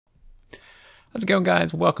How's it going,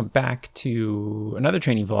 guys? Welcome back to another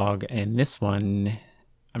training vlog, and this one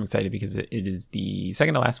I'm excited because it is the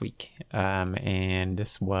second to last week, and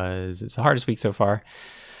it's the hardest week so far.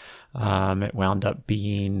 It wound up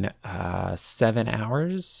being 7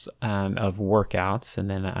 hours of workouts, and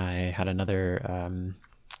then I had another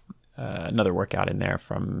workout in there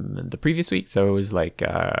from the previous week. So it was like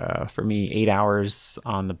for me 8 hours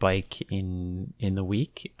on the bike in the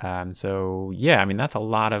week. So yeah, I mean that's a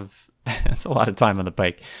lot of that's a lot of time on the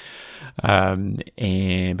bike.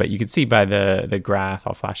 But you can see by the graph,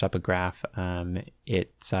 I'll flash up a graph.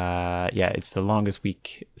 It's the longest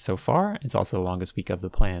week so far. It's also the longest week of the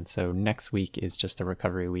plan. So next week is just a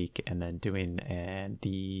recovery week, and then doing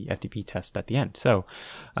the FTP test at the end. So,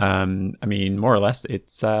 I mean, more or less,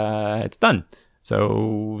 it's done.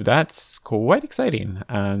 So that's quite exciting.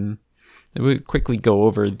 We'll quickly go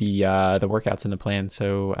over the workouts in the plan.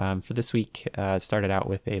 So for this week, it started out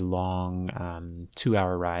with a long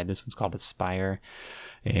 2-hour ride. This one's called Aspire,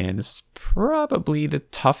 and this is probably the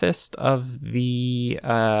toughest of the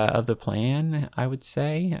plan, I would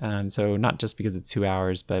say. So not just because it's 2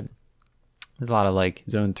 hours, but there's a lot of like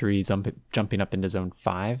zone 3 jumping up into zone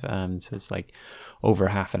 5. So it's like over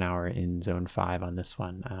half an hour in zone 5 on this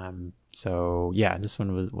one. So yeah, this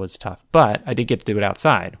one was tough, but I did get to do it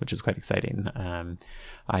outside, which is quite exciting.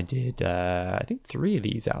 I did, I think 3 of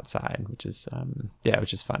these outside, which is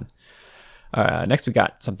fun. Next we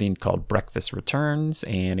got something called breakfast returns,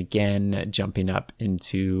 and again, jumping up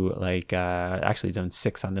into like, actually zone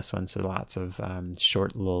 6 on this one. So lots of,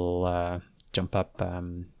 short little, jump up,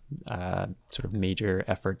 sort of major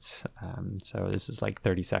efforts. So this is like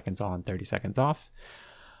 30 seconds on, 30 seconds off.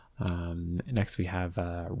 Next we have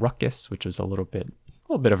ruckus, which was a little bit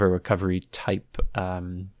of a recovery type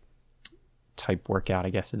workout, I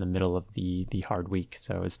guess, in the middle of the hard week.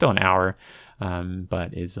 So it's still an hour,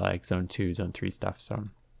 but is like zone 2, zone 3 stuff. So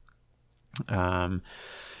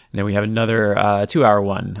and then we have another 2-hour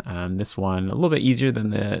one. This one a little bit easier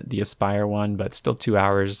than the Aspire one, but still 2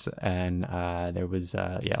 hours. And there was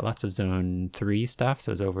lots of zone 3 stuff.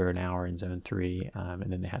 So it was over an hour in zone 3.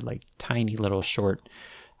 And then they had like tiny little short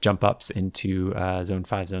jump ups into zone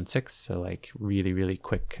 5, zone 6. So like really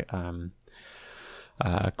quick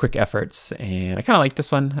quick efforts, and I kind of like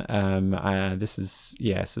this one. This is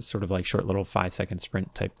so sort of like short little 5-second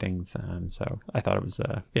sprint type things. So I thought it was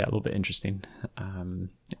a little bit interesting. And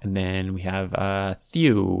then we have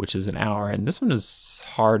Thew, which is an hour, and this one is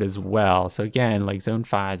hard as well. So again, like zone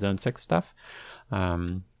 5, zone 6 stuff,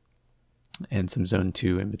 and some zone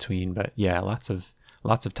 2 in between. But yeah, lots of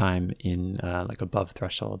time in like above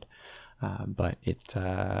threshold. But it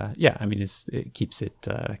I mean it keeps it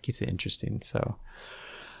interesting. So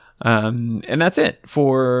and that's it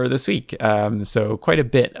for this week. So quite a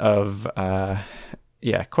bit of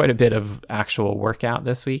actual workout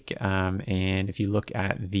this week. And if you look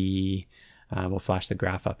at the we'll flash the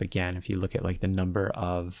graph up again. If you look at like the number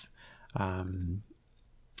of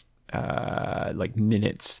like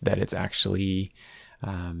minutes that it's actually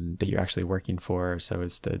that you're actually working for. So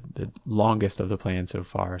it's the longest of the plan so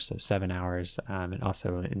far, so 7 hours. And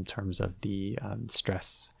also in terms of the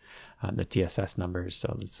stress, the TSS numbers,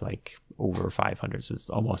 so it's like over 500, so it's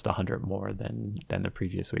almost 100 more than the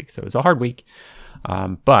previous week. So it's a hard week,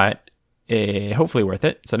 but hopefully worth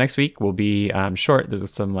it. So next week will be short. There's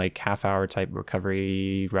some like half-hour type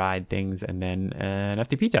recovery ride things, and then an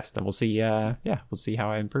FTP test, and we'll see how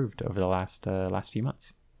I improved over the last few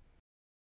months.